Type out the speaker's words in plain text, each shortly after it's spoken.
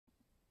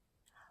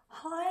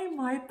Hi,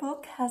 my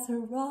book has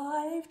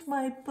arrived,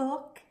 my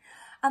book.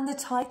 And the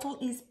title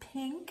is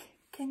Pink.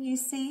 Can you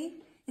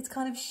see? It's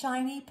kind of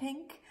shiny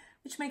pink,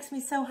 which makes me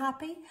so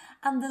happy.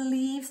 And the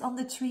leaves on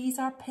the trees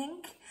are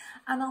pink.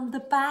 And on the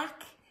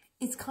back,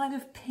 it's kind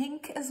of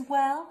pink as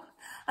well.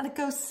 And it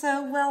goes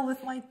so well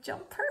with my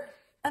jumper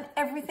and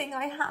everything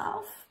I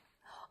have.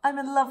 I'm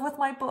in love with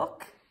my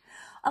book.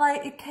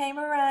 And it came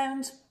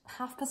around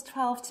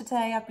 12:30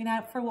 today. I've been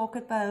out for a walk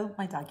with Bo,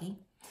 my doggy.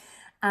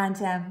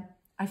 And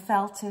I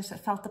felt it. I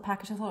felt the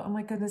package. I thought, oh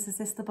my goodness, is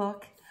this the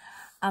book?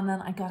 And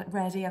then I got it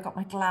ready. I got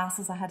my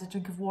glasses. I had a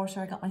drink of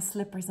water. I got my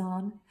slippers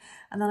on.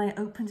 And then I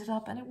opened it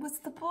up and it was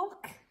the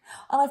book.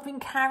 And I've been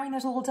carrying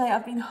it all day.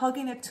 I've been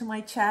hugging it to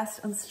my chest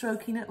and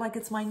stroking it like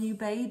it's my new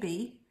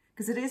baby,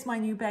 because it is my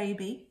new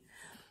baby.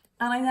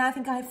 And I now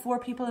think I have 4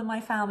 people in my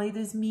family.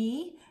 There's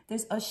me,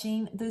 there's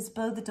Oisín, there's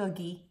Bo the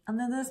doggy, and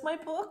then there's my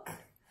book.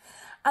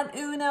 And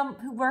Una,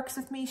 who works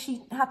with me,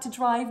 she had to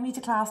drive me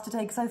to class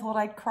today because I thought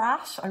I'd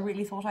crash. I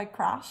really thought I'd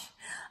crash.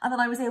 And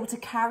then I was able to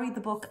carry the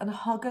book and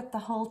hug it the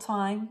whole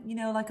time, you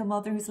know, like a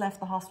mother who's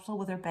left the hospital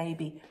with her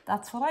baby.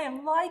 That's what I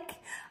am like.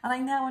 And I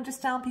now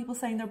understand people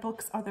saying their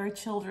books are their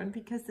children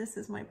because this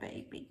is my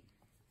baby.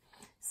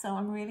 So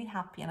I'm really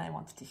happy and I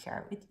wanted to share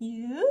it with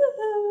you.